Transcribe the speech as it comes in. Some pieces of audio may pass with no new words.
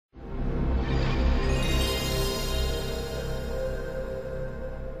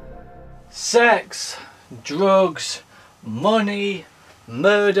Sex, drugs, money,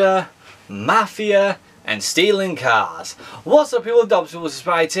 murder, mafia, and stealing cars. What's up people, Dobbsyrules is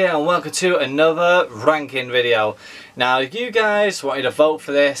right here and welcome to another ranking video. Now you guys wanted to vote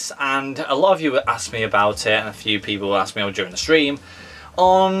for this and a lot of you asked me about it and a few people asked me during the stream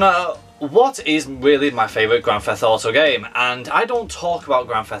on what is really my favourite Grand Theft Auto game. And I don't talk about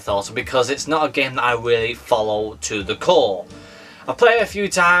Grand Theft Auto because it's not a game that I really follow to the core. I play it a few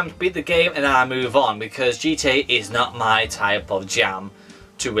times, beat the game, and then I move on because GTA is not my type of jam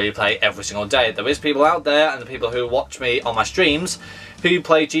to really play every single day. There is people out there and the people who watch me on my streams who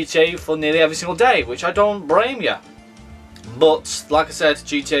play GTA for nearly every single day, which I don't blame you. But like I said,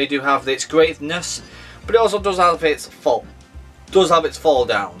 GTA do have its greatness, but it also does have its fall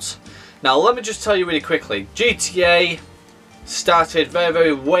downs. Now let me just tell you really quickly, GTA started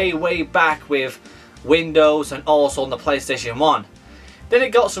very way back with Windows and also on the PlayStation 1. Then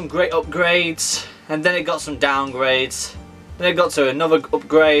it got some great upgrades, and then it got some downgrades. Then it got to another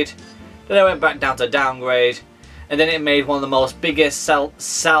upgrade, then it went back down to downgrade, and then it made one of the most biggest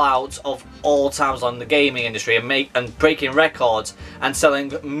sellouts of all times on the gaming industry and breaking records and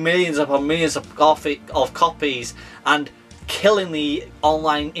selling millions upon millions of copies and killing the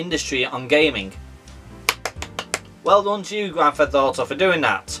online industry on gaming. Well done to you, Grand Theft Auto, for doing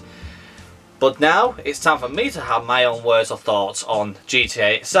that. But now it's time for me to have my own words or thoughts on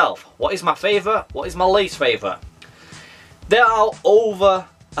GTA itself. What is my favourite? What is my least favourite? There are I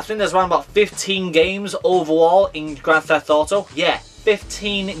think there's around about 15 games overall in Grand Theft Auto. Yeah,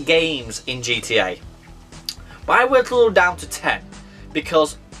 15 games in GTA. But I worked a little down to 10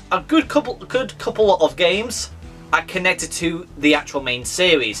 because a good couple of games are connected to the actual main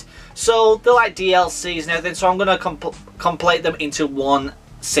series. So they're like DLCs and everything, so I'm going to compilate them into one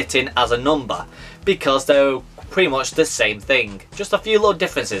sitting as a number because they're pretty much the same thing, just a few little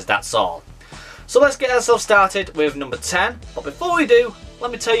differences, that's all. So let's get ourselves started with number 10, but before we do,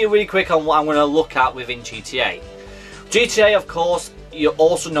 let me tell you really quick on what I'm going to look at within GTA. GTA, of course,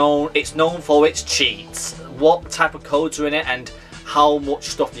 it's known for its cheats, what type of codes are in it and how much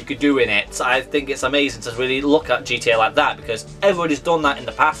stuff you could do in it. So I think it's amazing to really look at GTA like that because everybody's done that in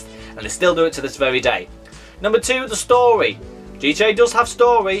the past and they still do it to this very day. Number 2, the story. GTA does have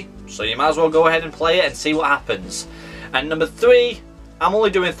story, so you might as well go ahead and play it and see what happens. And number 3, I'm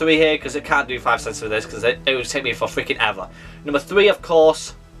only doing 3 here because it can't do 5 cents for this because it would take me for freaking ever. Number 3, of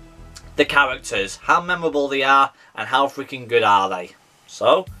course, the characters, how memorable they are and how freaking good are they.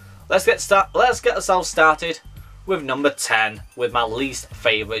 So let's get ourselves started with number 10, with my least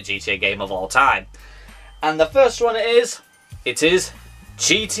favourite GTA game of all time. And the first one it is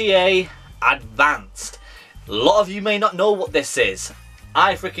GTA Advanced. A lot of you may not know what this is.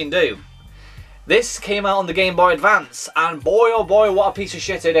 I freaking do. This came out on the Game Boy Advance, and boy oh boy, what a piece of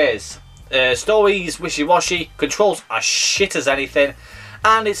shit it is. Story's wishy-washy, controls are shit as anything,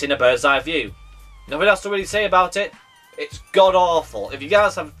 and it's in a bird's eye view. Nothing else to really say about it. It's god awful. If you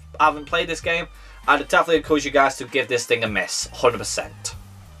guys haven't played this game, I'd definitely encourage you guys to give this thing a miss, 100%.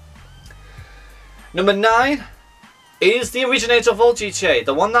 Number 9 is the originator of all GTA,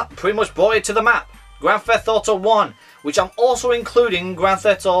 the one that pretty much brought it to the map. Grand Theft Auto 1, which I'm also including Grand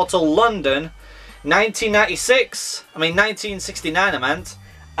Theft Auto London 1969 I meant,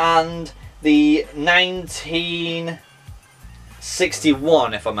 and the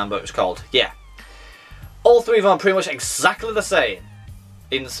 1961 if I remember what it was called. Yeah. All 3 of them are pretty much exactly the same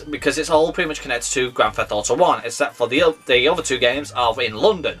because it's all pretty much connected to Grand Theft Auto 1 except for the other 2 games are in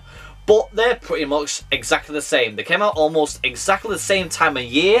London. But they're pretty much exactly the same. They came out almost exactly the same time of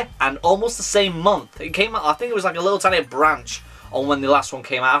year and almost the same month. It came out, I think it was like a little tiny branch on when the last one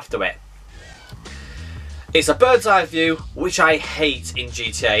came out after it. It's a bird's eye view, which I hate in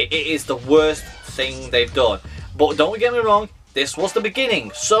GTA. It is the worst thing they've done. But don't get me wrong, this was the beginning,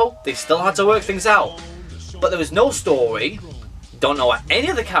 so they still had to work things out. But there was no story, don't know any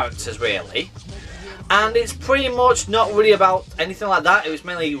of the characters really. And it's pretty much not really about anything like that. It was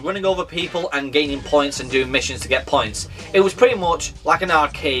mainly running over people and gaining points and doing missions to get points. It was pretty much like an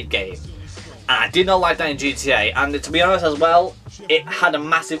arcade game. And I did not like that in GTA. And to be honest as well, it had a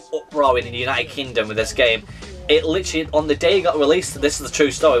massive uproar in the United Kingdom with this game. It literally, on the day it got released, this is the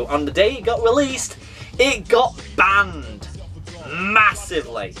true story, on the day it got released, it got banned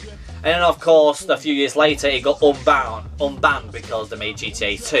massively. And then of course, a few years later, it got unbanned because they made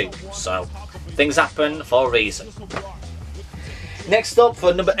GTA 2. So things happen for a reason. Next up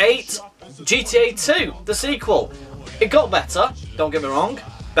for number 8, GTA 2, the sequel. It got better, don't get me wrong.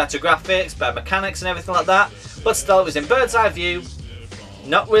 Better graphics, better mechanics and everything like that. But still, it was in bird's eye view.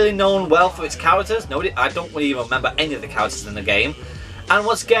 Not really known well for its characters. I don't really remember any of the characters in the game. And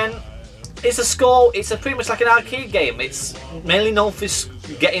once again, it's a score. It's pretty much like an arcade game. It's mainly known for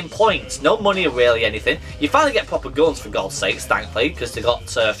getting points. No money or really anything. You finally get proper guns for God's sakes, thankfully, because they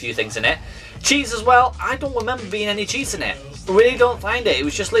got a few things in it. Cheats as well. I don't remember being any cheats in it. Really don't find it. It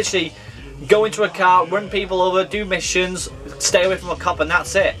was just literally go into a car, run people over, do missions, stay away from a cop, and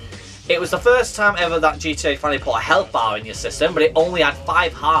that's it. It was the first time ever that GTA finally put a health bar in your system, but it only had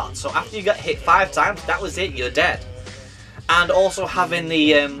 5 hearts. So after you got hit 5 times, that was it. You're dead. And also having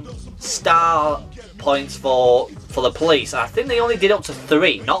the star points for the police. I think they only did up to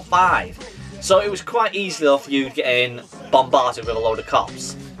 3, not 5. So it was quite easy though for you getting bombarded with a load of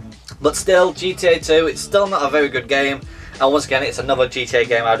cops. But still, GTA 2, it's still not a very good game. And once again, it's another GTA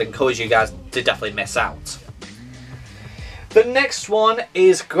game I would encourage you guys to definitely miss out. The next one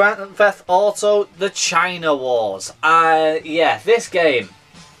is Grand Theft Auto: The China Wars. Yeah, this game,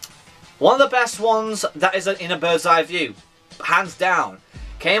 one of the best ones that is in a bird's eye view, hands down.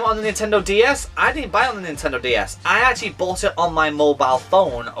 Came on the Nintendo DS. I didn't buy it on the Nintendo DS. I actually bought it on my mobile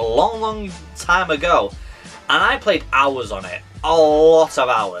phone a long time ago, and I played hours on it, a lot of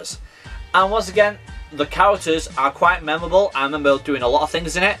hours. And once again, the characters are quite memorable. I remember doing a lot of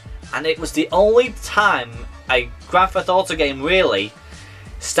things in it, and it was the only time a Grand Theft Auto game really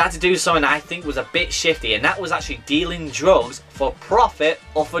started to do something I think was a bit shifty, and that was actually dealing drugs for profit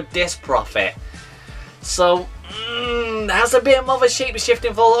or for disprofit. So that's a bit more of a shape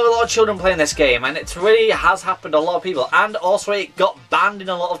shifting for a lot of children playing this game, and it really has happened to a lot of people. And also it got banned in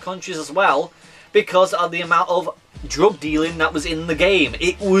a lot of countries as well because of the amount of drug dealing that was in the game.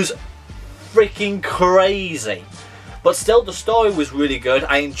 It was freaking crazy. But still, the story was really good.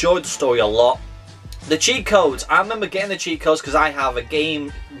 I enjoyed the story a lot. The cheat codes, I remember getting the cheat codes because I have a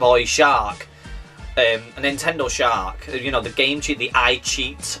Game Boy Shark, a Nintendo Shark, you know, the game cheat, the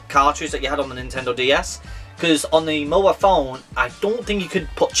iCheat cartridge that you had on the Nintendo DS. Because on the mobile phone, I don't think you could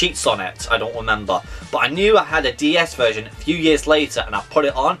put cheats on it, I don't remember. But I knew I had a DS version a few years later, and I put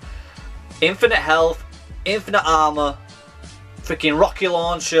it on. Infinite health, infinite armor, freaking rocket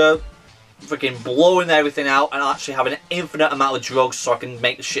launcher, freaking blowing everything out, and actually having an infinite amount of drugs so I can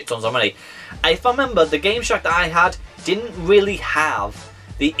make shit tons of money. If I remember, the Game Shark that I had didn't really have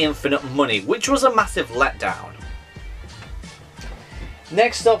the infinite money, which was a massive letdown.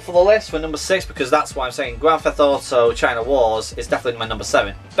 Next up for the list for number 6, because that's why I'm saying Grand Theft Auto China Wars is definitely my number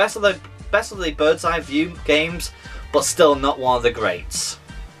 7. Best of the bird's eye view games, but still not one of the greats.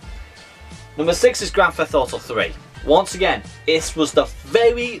 Number 6 is Grand Theft Auto 3. Once again, this was the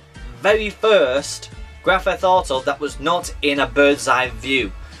very first Grand Theft Auto that was not in a bird's eye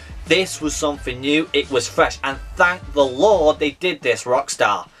view. This was something new, it was fresh, and thank the Lord they did this,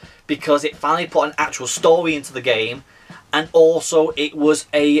 Rockstar, because it finally put an actual story into the game, and also it was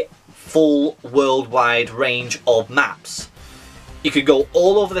a full worldwide range of maps. You could go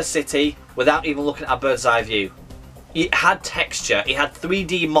all over the city without even looking at a bird's eye view. It had texture, it had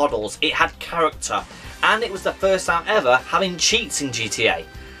 3D models, it had character, and it was the first time ever having cheats in GTA.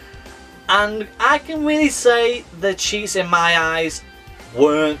 And I can really say the cheats in my eyes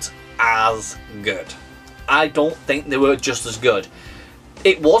weren't as good. I don't think they were just as good.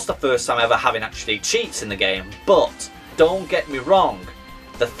 It was the first time ever having actually cheats in the game, but don't get me wrong,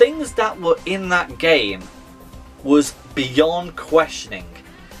 the things that were in that game was beyond questioning.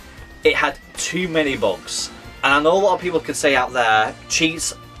 It had too many bugs, and I know a lot of people can say out there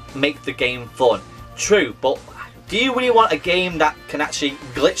cheats make the game fun. True, but do you really want a game that can actually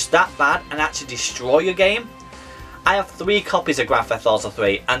glitch that bad and actually destroy your game? I have 3 copies of Grand Theft Auto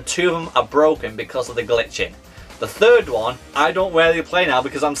 3 and 2 of them are broken because of the glitching. The third one I don't really play now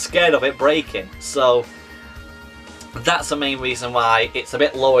because I'm scared of it breaking. So that's the main reason why it's a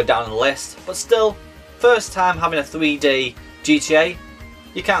bit lower down the list. But still, first time having a 3D GTA,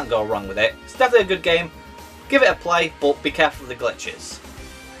 you can't go wrong with it. It's definitely a good game. Give it a play, but be careful of the glitches.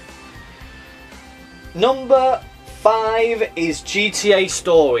 Number 5 is GTA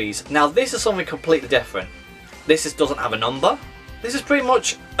Stories. Now this is something completely different. This doesn't have a number. This is pretty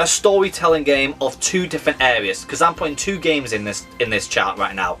much a storytelling game of 2 different areas, because I'm putting 2 games in this chart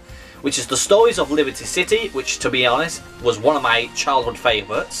right now, which is the stories of Liberty City, which to be honest was one of my childhood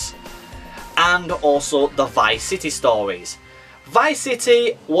favourites, and also the Vice City stories. Vice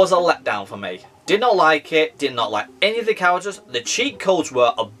City was a letdown for me. Did not like it, did not like any of the characters. The cheat codes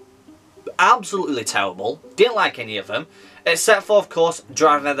were absolutely terrible. Didn't like any of them, except for of course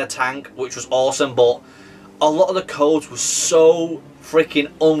driving the tank, which was awesome, but a lot of the codes were so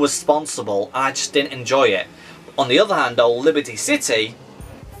freaking unresponsible and I just didn't enjoy it. On the other hand though, Liberty City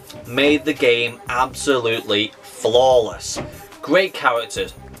made the game absolutely flawless. Great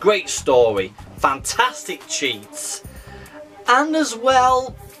characters, great story, fantastic cheats, and as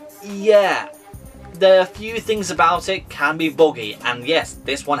well yeah, there are a few things about it can be buggy, and yes,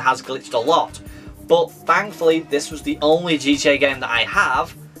 this one has glitched a lot. But thankfully, this was the only GTA game that I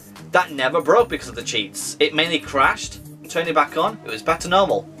have that never broke because of the cheats. It mainly crashed, turned it back on, it was back to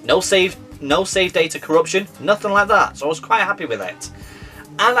normal. No save data corruption, nothing like that, so I was quite happy with it.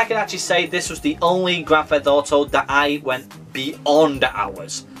 And I can actually say this was the only Grand Theft Auto that I went beyond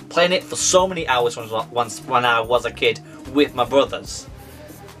hours. Playing it for so many hours when I was a kid with my brothers.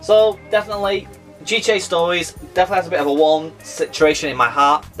 So definitely, GTA Stories definitely has a bit of a warm situation in my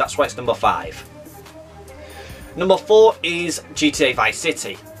heart, that's why it's number 5. Number 4 is GTA Vice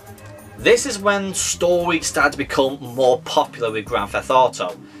City. This is when story started to become more popular with Grand Theft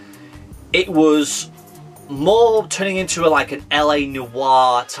Auto. It was more turning into like an LA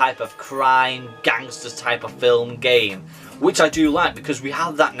noir type of crime, gangsters type of film game, which I do like because we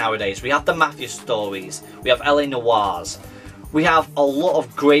have that nowadays. We have the mafia stories, we have LA noirs, we have a lot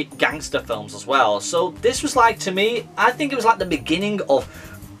of great gangster films as well. So this was like, to me, I think it was like the beginning of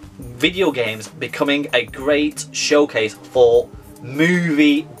video games becoming a great showcase for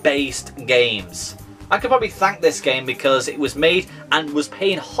movie-based games. I could probably thank this game because it was made and was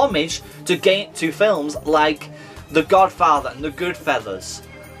paying homage to films like The Godfather and The Goodfellas.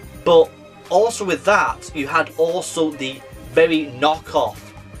 But also with that, you had also the very knockoff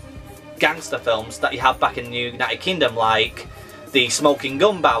gangster films that you have back in the United Kingdom, like the Smoking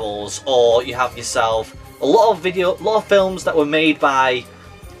Gun Barrels, or you have yourself a lot of films that were made by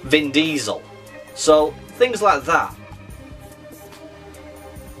Vin Diesel. So things like that.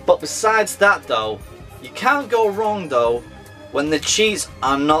 But besides that though, you can't go wrong though when the cheats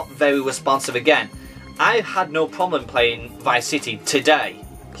are not very responsive again. I've had no problem playing Vice City today.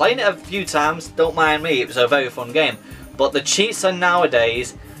 Playing it a few times, don't mind me, it was a very fun game. But the cheats are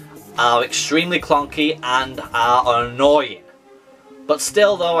nowadays are extremely clunky and are annoying. But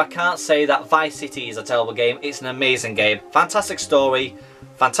still though, I can't say that Vice City is a terrible game. It's an amazing game. Fantastic story,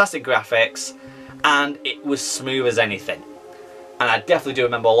 fantastic graphics, and it was smooth as anything. And I definitely do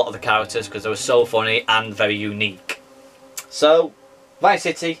remember a lot of the characters because they were so funny and very unique. So, Vice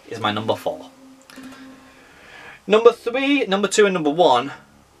City is my number 4. Number 3, number 2 and number 1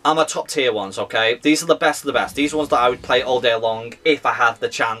 are my top tier ones, okay? These are the best of the best. These are ones that I would play all day long if I have the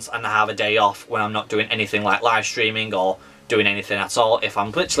chance and I have a day off when I'm not doing anything like live streaming or doing anything at all. If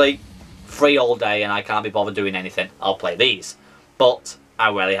I'm literally free all day and I can't be bothered doing anything, I'll play these. But I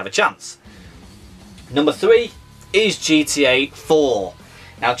rarely have a chance. Number 3 is GTA 4.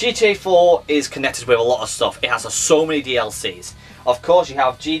 Now GTA 4 is connected with a lot of stuff. It has so many DLCs. Of course you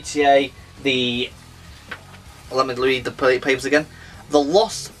have GTA, let me read the papers again. The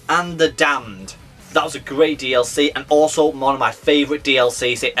Lost and the Damned. That was a great DLC and also one of my favourite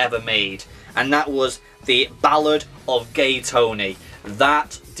DLCs it ever made. And that was the Ballad of Gay Tony.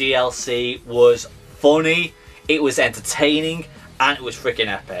 That DLC was funny, it was entertaining, and it was freaking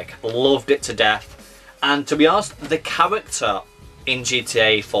epic. Loved it to death. And to be honest, the character in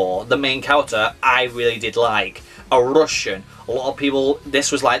GTA 4, the main character, I really did like. A Russian. A lot of people,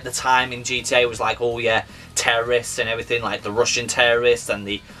 this was like the time in GTA, was like, oh yeah, terrorists and everything, like the Russian terrorists and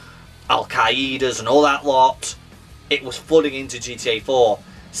the Al-Qaedas and all that lot. It was flooding into GTA 4,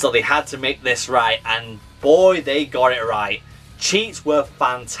 so they had to make this right, and boy, they got it right. Cheats were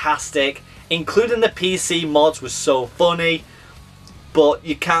fantastic, including the PC mods was so funny. But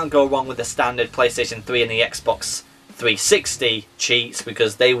you can't go wrong with the standard PlayStation 3 and the Xbox 360 cheats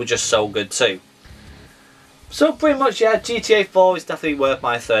because they were just so good too. So pretty much, yeah, GTA 4 is definitely worth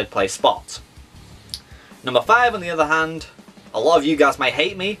my 3rd place spot. Number 5 on the other hand, a lot of you guys may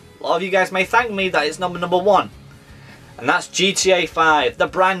hate me, a lot of you guys may thank me that it's number 1. And that's GTA 5, the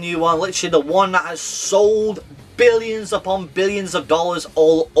brand new one, literally the one that has sold billions upon billions of dollars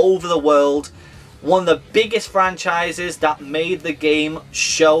all over the world. One of the biggest franchises that made the game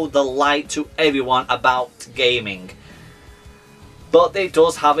show the light to everyone about gaming. But it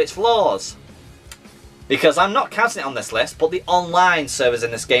does have its flaws. Because I'm not counting it on this list, but the online servers in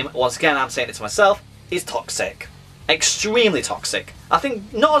this game, once again I'm saying it to myself, is toxic. Extremely toxic. I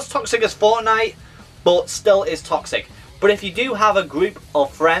think not as toxic as Fortnite, but still is toxic. But if you do have a group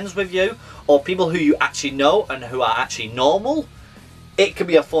of friends with you, or people who you actually know and who are actually normal, it can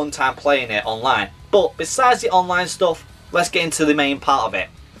be a fun time playing it online. But besides the online stuff, let's get into the main part of it.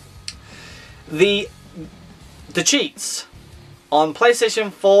 The cheats on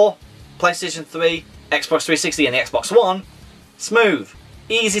PlayStation 4, PlayStation 3, Xbox 360 and the Xbox One, smooth,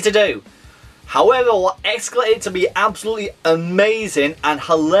 easy to do. However, what escalated to be absolutely amazing and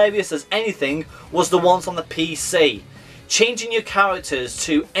hilarious as anything was the ones on the PC. changing your characters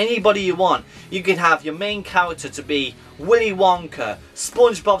to anybody you want. You can have your main character to be Willy Wonka,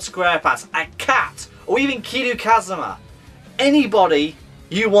 SpongeBob SquarePants, a cat, or even Kiru Kazuma. Anybody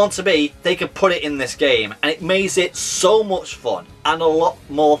you want to be, they can put it in this game, and it makes it so much fun and a lot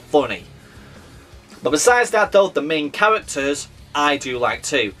more funny. But besides that though, the main characters I do like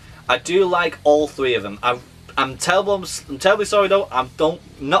too. I do like all three of them. I'm terribly sorry though, I'm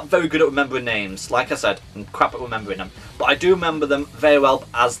not very good at remembering names. Like I said, I'm crap at remembering them. But I do remember them very well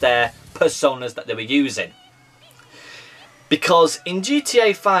as their personas that they were using. Because in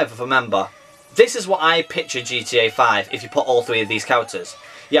GTA 5, if I remember, this is what I picture GTA 5 if you put all three of these characters.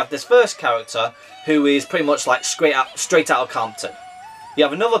 You have this first character who is pretty much like straight out of Compton. You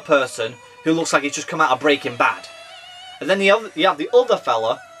have another person who looks like he's just come out of Breaking Bad. And then you have the other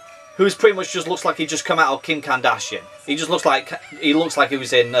fella who's pretty much just looks like he just come out of Kim Kardashian. He looks like he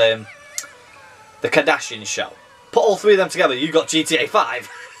was in the Kardashian show. Put all three of them together, you got GTA 5.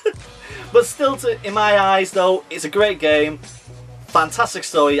 But still, in my eyes though, it's a great game. Fantastic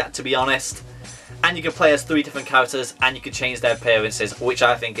story, to be honest. And you can play as three different characters and you can change their appearances, which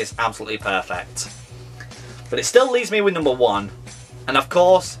I think is absolutely perfect. But it still leaves me with number one. And of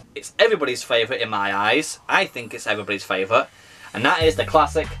course, it's everybody's favourite in my eyes. I think it's everybody's favourite. And that is the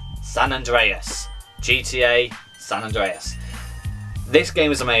classic San Andreas. GTA San Andreas. This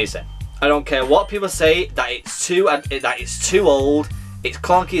game is amazing. I don't care what people say, that it's too old, it's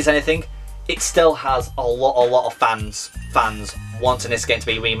clunky as anything. It still has a lot of fans wanting this game to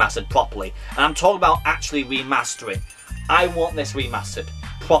be remastered properly. And I'm talking about actually remastering. I want this remastered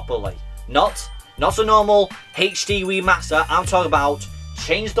properly. Not a normal HD remaster. I'm talking about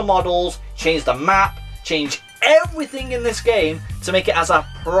change the models, change the map, change everything in this game to make it as a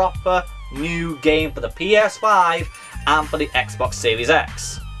proper new game for the PS5 and for the Xbox Series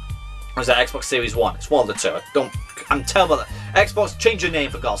X. Or is that Xbox Series 1? It's one of the two. I'm terrible at that. Xbox, change your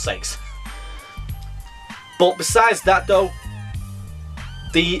name for God's sakes. But besides that though,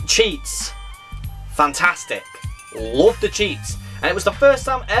 the cheats, fantastic. Love the cheats. And it was the first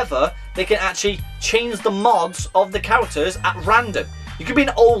time ever they can actually change the mods of the characters at random. You could be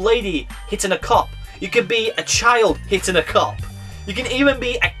an old lady hitting a cop. You could be a child hitting a cop. You can even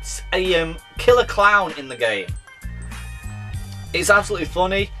be a killer clown in the game. It's absolutely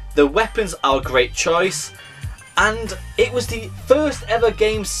funny. The weapons are a great choice. And it was the first ever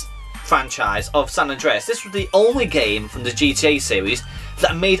games franchise of San Andreas. This was the only game from the GTA series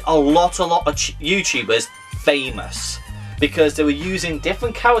that made a lot of YouTubers famous. Because they were using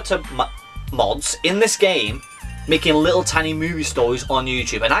different character mods in this game, making little tiny movie stories on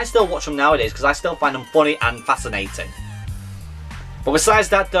YouTube. And I still watch them nowadays because I still find them funny and fascinating. But besides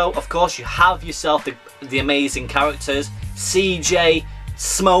that though, of course you have yourself the amazing characters. CJ,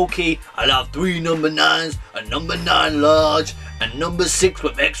 Smokey, I'll have 3 number 9s, a number 9 large, and number 6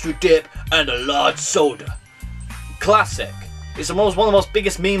 with extra dip, and a large soda. Classic. It's one of the most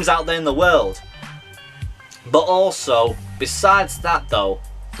biggest memes out there in the world. But also, besides that though,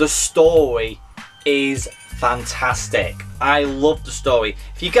 the story is fantastic. I love the story.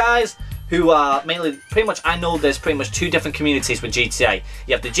 If you guys who are mainly, I know there's pretty much 2 different communities with GTA.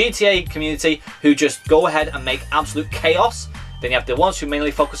 You have the GTA community who just go ahead and make absolute chaos. Then you have the ones who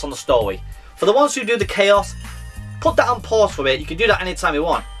mainly focus on the story. For the ones who do the chaos, put that on pause for a bit. You can do that anytime you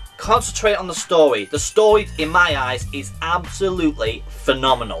want. Concentrate on the story. The story, in my eyes, is absolutely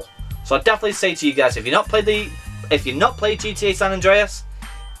phenomenal. So I definitely say to you guys, if you've not played GTA San Andreas,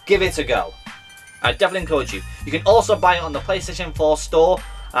 give it a go. I definitely encourage you. You can also buy it on the PlayStation 4 store.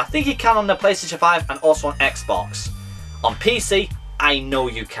 And I think you can on the PlayStation 5 and also on Xbox. On PC, I know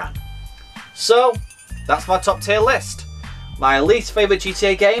you can. So, that's my top tier list. My least favourite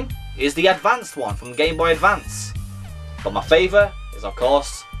GTA game is the advanced one from Game Boy Advance. But my favourite is, of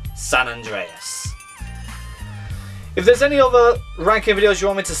course, San Andreas. If there's any other ranking videos you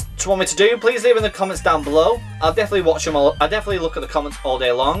want me to do, please leave in the comments down below. I'll definitely watch them all. I definitely look at the comments all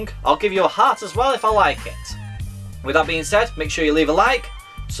day long. I'll give you a heart as well if I like it. With that being said, make sure you leave a like,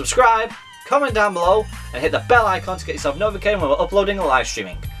 subscribe, comment down below, and hit the bell icon to get yourself notified when we're uploading and live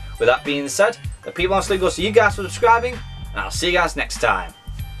streaming. With that being said, the people on sleep goes to you guys for subscribing, and I'll see you guys next time.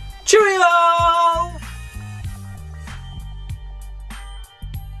 Cheerio!